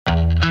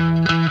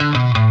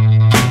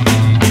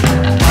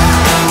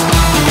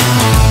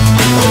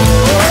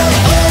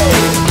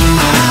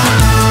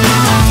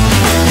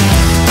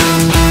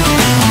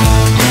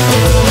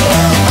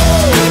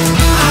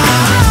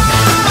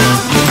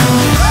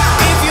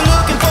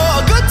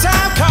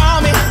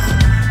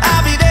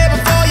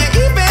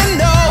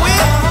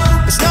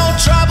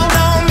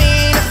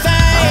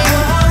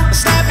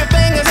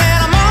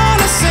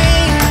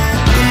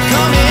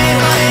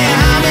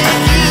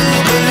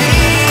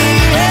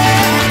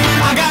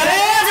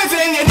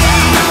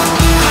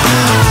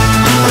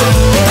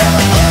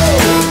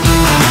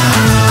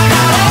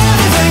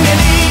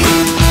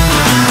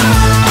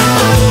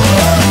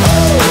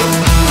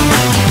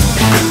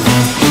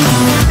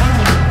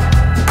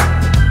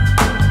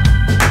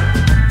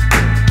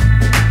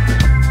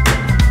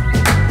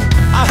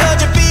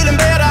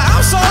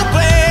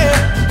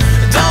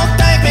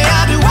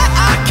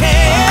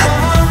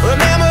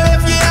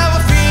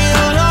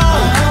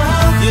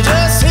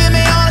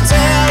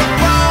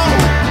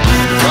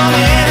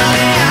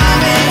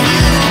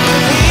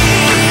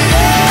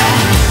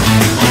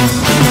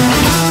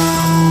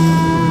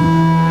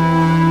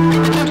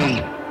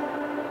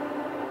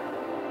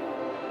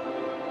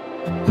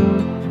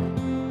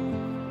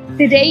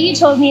day you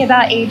told me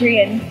about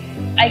Adrian,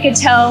 I could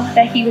tell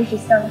that he was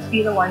just going to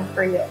be the one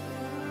for you.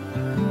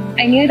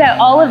 I knew that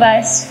all of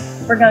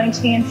us were going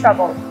to be in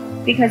trouble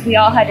because we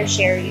all had to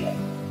share you,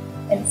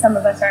 and some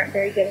of us aren't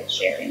very good at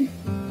sharing.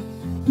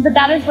 But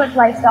that is what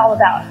life's all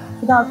about.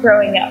 It's about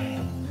growing up,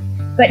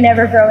 but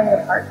never growing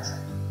apart.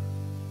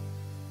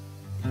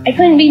 I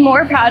couldn't be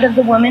more proud of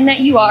the woman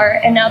that you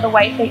are and now the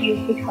wife that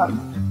you've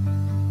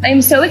become. I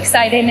am so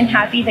excited and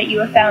happy that you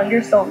have found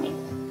your soulmate.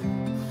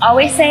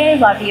 Always say I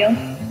love you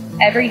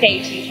every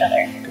day to each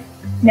other.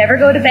 Never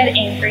go to bed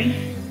angry.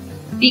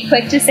 Be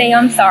quick to say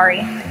I'm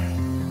sorry.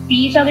 Be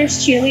each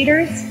other's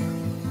cheerleaders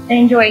and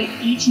enjoy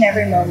each and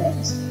every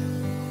moment.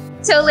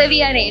 To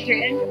Olivia and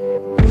Adrian.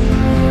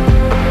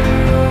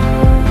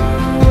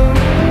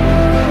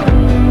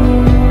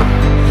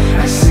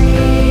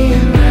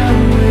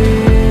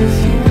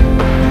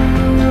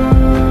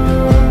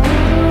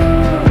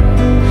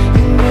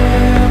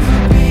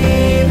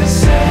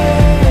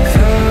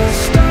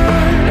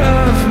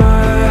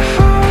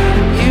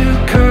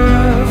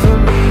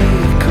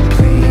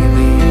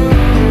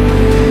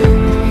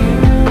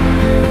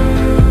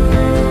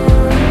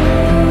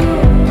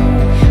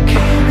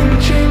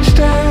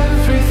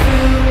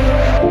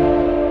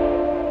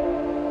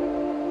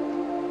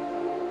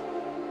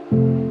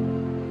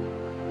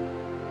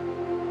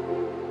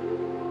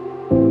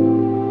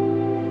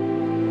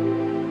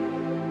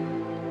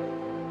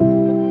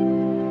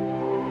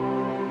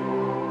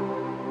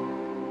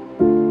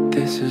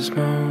 This is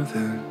more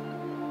than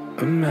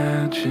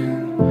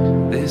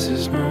imagine. This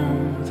is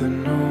more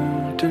than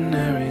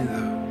ordinary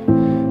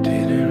though.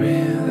 Didn't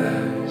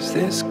realize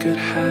this could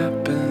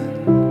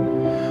happen.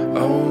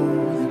 Oh,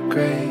 the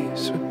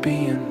grace would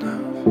be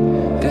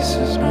enough. This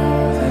is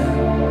more than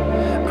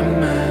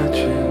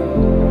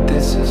imagine.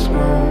 This is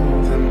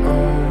more than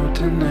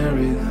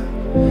ordinary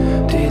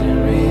though.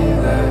 Didn't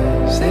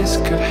realize this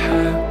could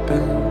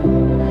happen.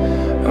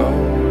 Oh,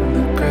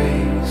 the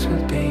grace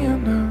would be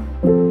enough.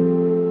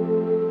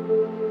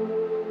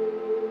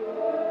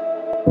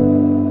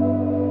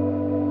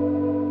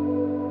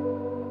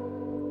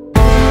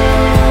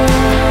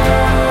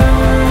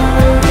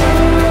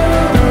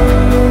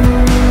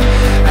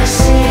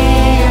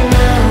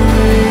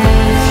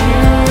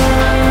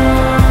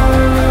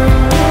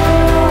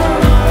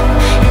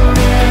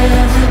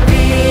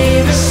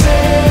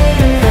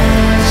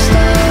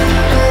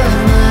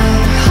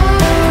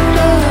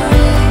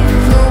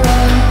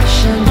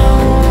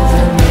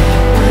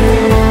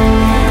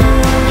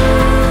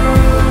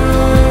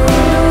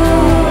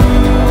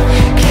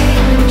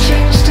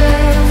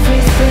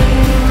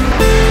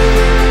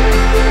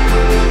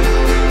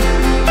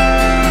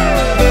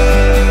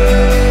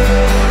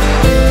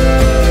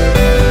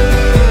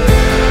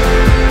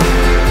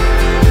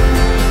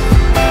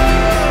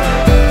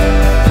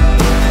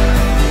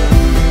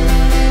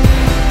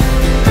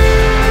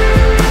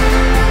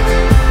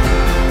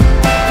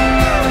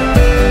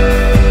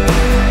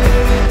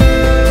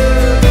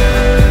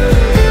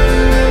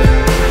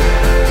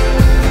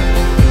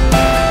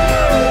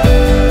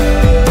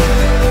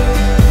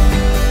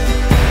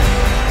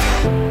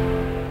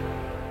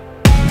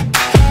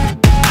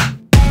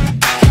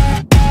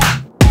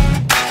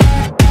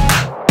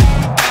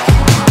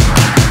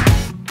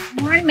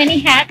 Many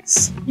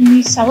hats in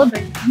these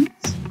celebrations: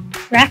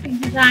 graphic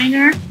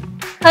designer,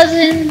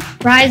 cousin,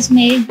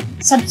 bridesmaid,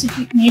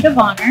 substitute maid of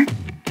honor.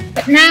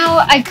 But now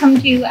I come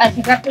to you as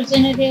a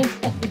representative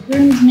of the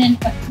groomsmen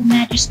of Her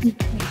Majesty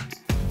the Queen.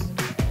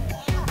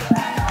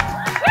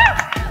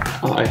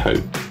 I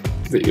hope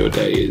that your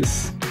day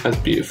is as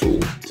beautiful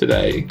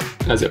today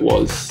as it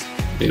was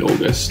in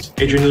August.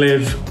 Adrian,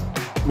 Liv,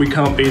 we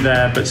can't be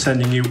there, but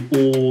sending you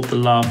all the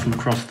love from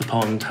across the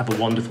pond. Have a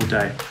wonderful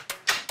day.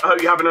 I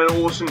hope you're having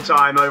an awesome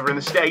time over in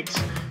the States.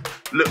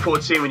 Look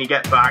forward to seeing when you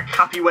get back.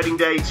 Happy Wedding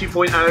Day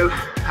 2.0,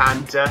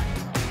 and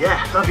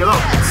yeah, love you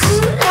lots.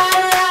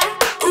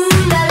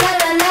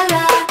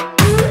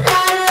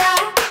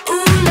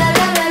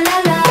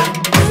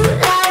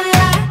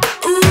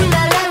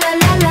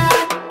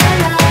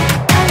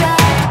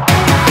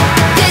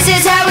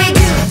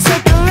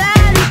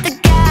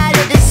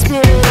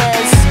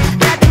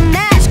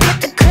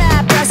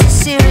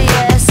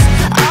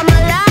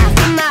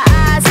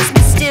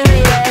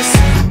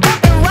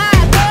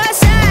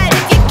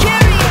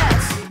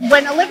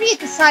 When Olivia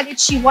decided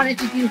she wanted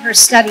to do her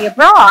study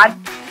abroad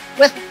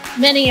with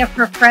many of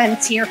her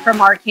friends here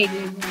from Arcadia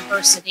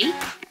University,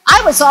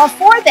 I was all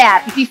for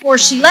that. Before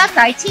she left,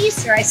 I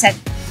teased her. I said,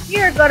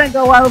 "You're going to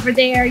go over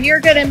there. You're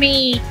going to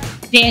meet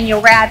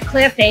Daniel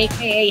Radcliffe,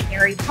 a.k.a.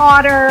 Harry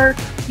Potter.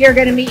 You're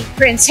going to meet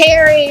Prince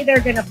Harry. They're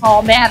going to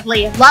fall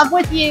madly in love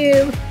with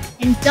you."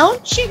 And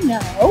don't you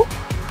know,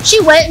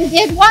 she went and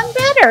did one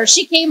better.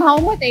 She came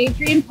home with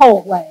Adrian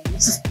pole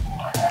legs.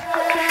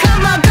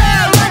 Come on,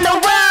 girl, run the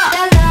world.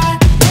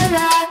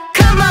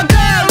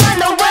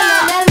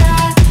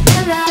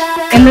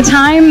 In the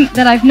time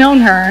that I've known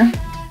her,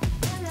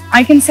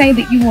 I can say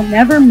that you will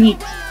never meet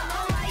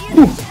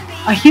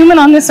a human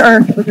on this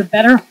earth with a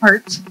better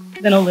heart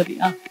than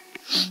Olivia.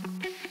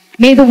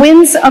 May the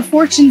winds of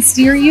fortune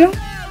steer you.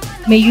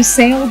 May you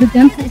sail the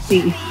dimple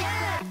sea.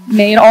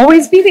 May it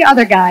always be the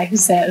other guy who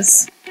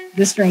says,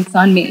 this drink's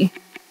on me.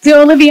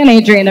 To Olivia and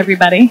Adrian,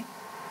 everybody.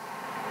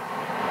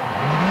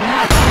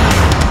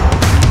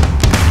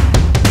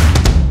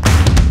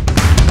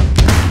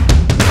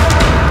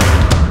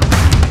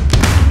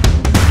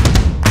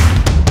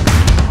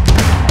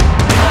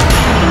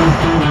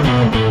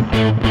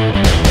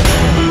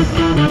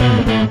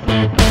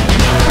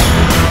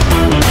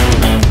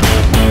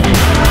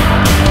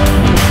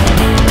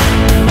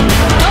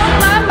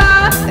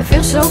 It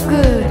feels so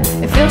good,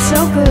 it feels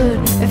so good,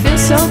 it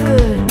feels so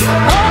good.